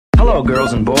Hello,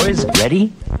 girls and boys.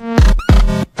 Ready?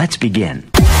 Let's begin.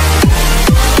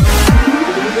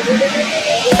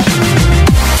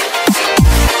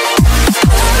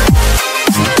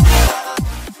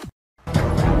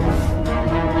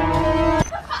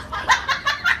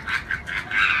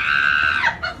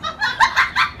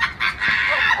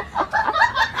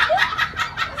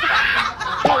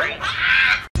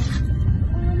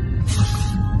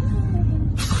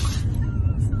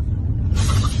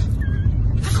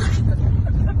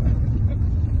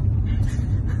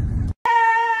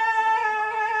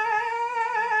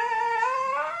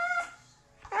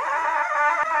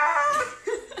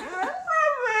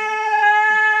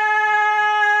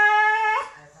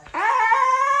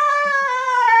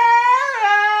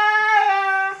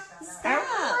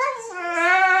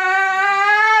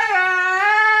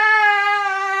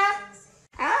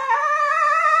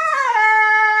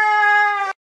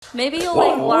 Maybe you'll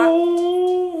like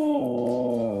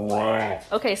lime.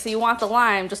 Okay, so you want the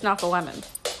lime, just not the lemon.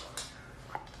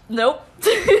 Nope. What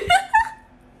is it?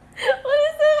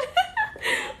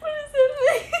 What is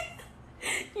it?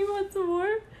 You want some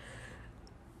more?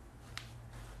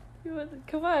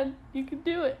 Come on, you can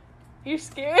do it. You're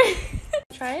scared.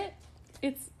 Try it.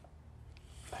 It's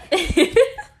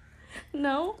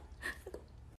no.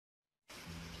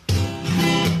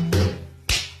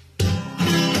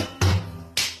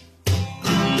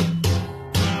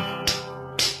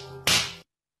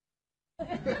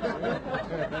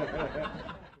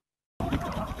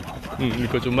你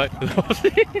可就卖，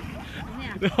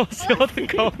然后笑得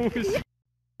高兴。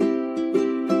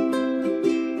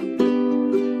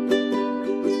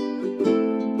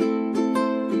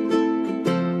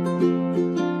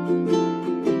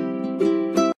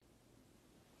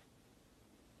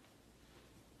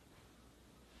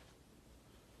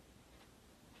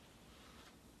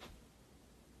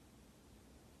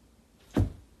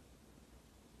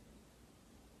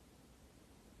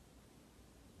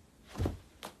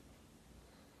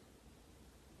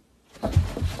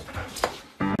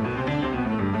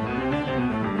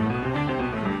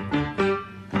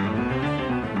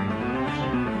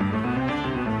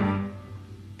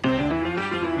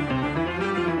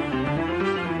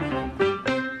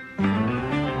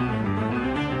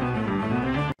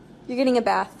You're getting a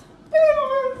bath.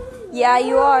 Yeah,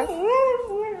 you are.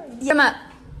 Put him up.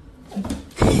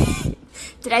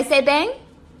 Did I say bang?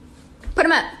 Put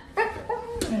him up.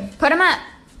 Put him up.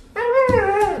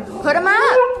 Put him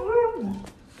up.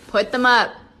 Put them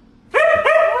up.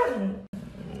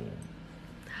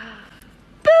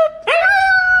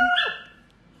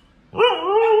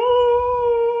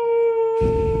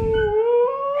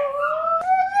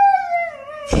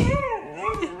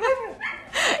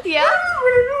 Yeah?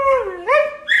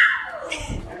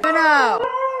 Juno!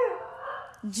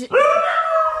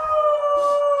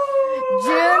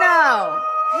 Juno!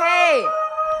 Hey!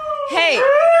 Hey!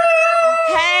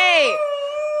 Hey!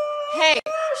 Hey!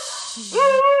 Shh.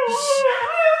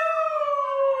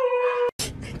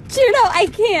 Juno, I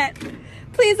can't.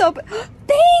 Please open.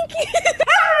 Thank you!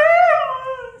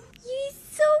 You're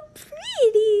so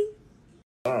pretty.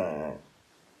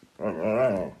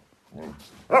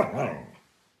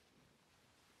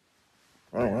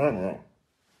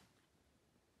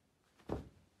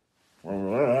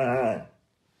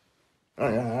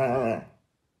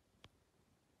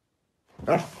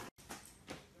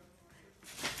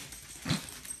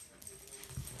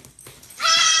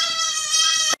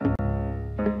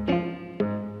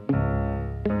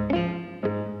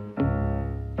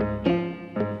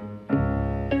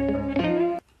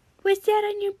 What's that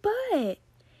on your butt?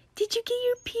 Did you get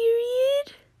your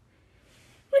period?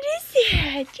 What is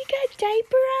that? You got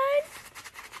diaper on?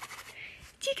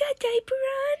 You got diaper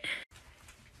on?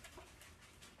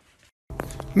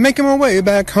 Making my way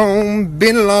back home,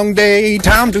 been a long day,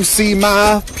 time to see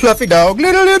my fluffy dog.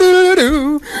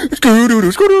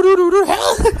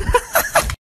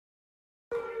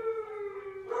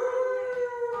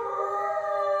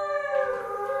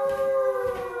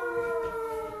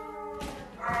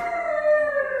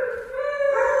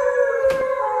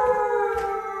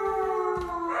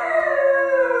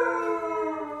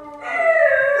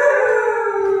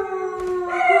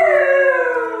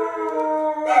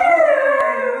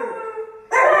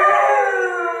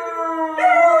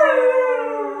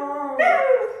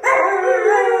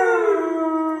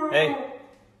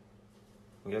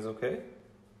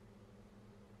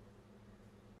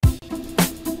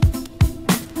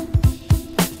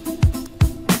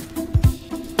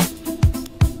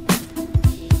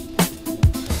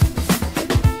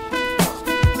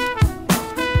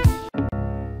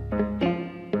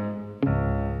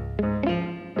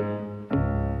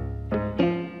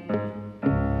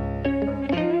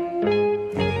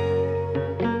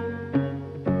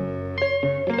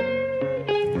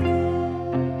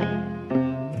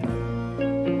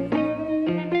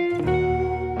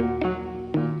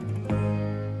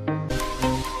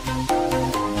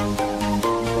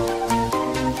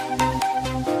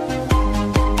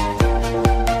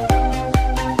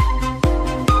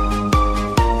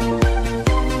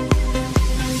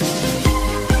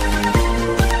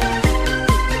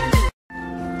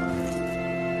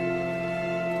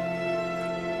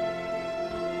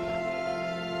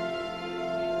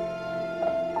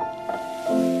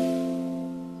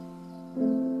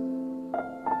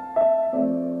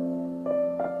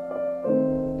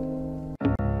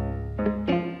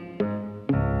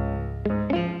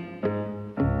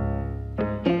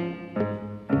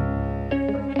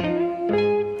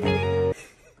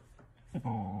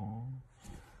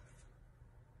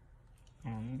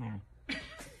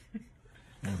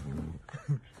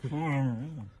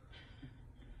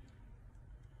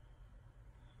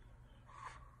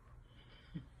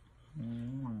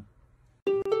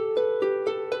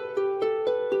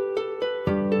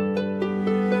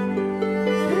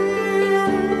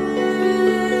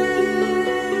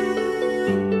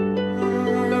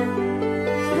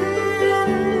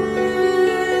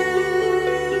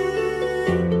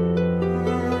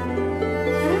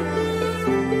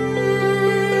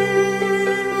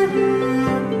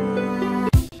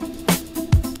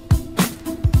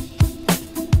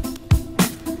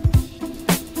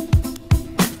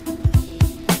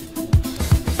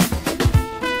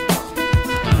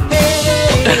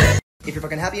 If you're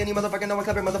fucking happy and you motherfucking know it,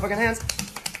 clap your motherfucking hands.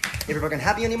 If you're fucking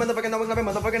happy and you motherfucking know it, clap your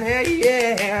motherfucking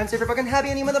hands. If you're fucking happy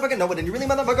and you motherfucking know it, and you really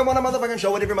motherfucking wanna motherfucking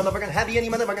show it. If you're motherfucking happy and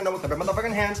you motherfucking know it, clap your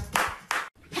motherfucking hands.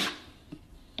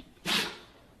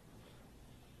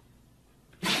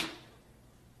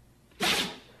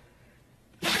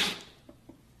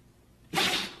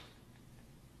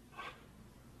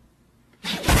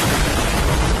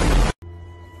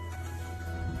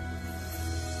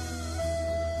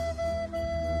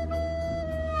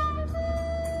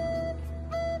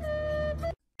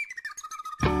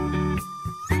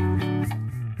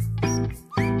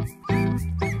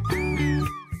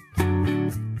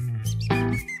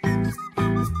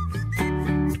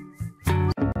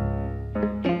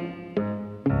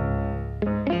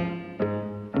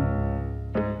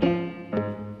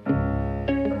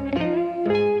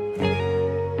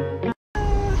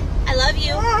 I love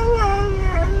you.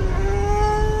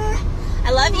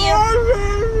 I love you.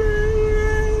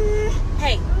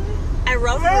 Hey, I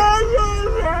wrote for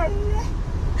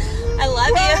I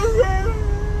love you.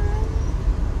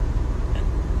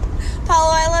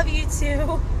 Paulo, I love you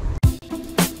too.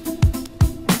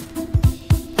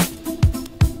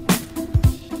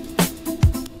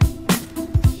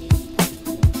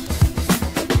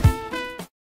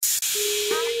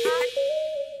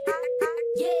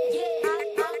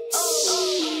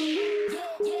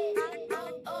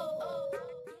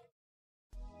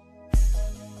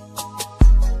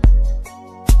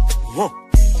 Whoa.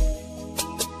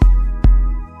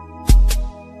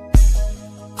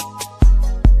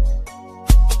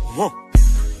 Whoa.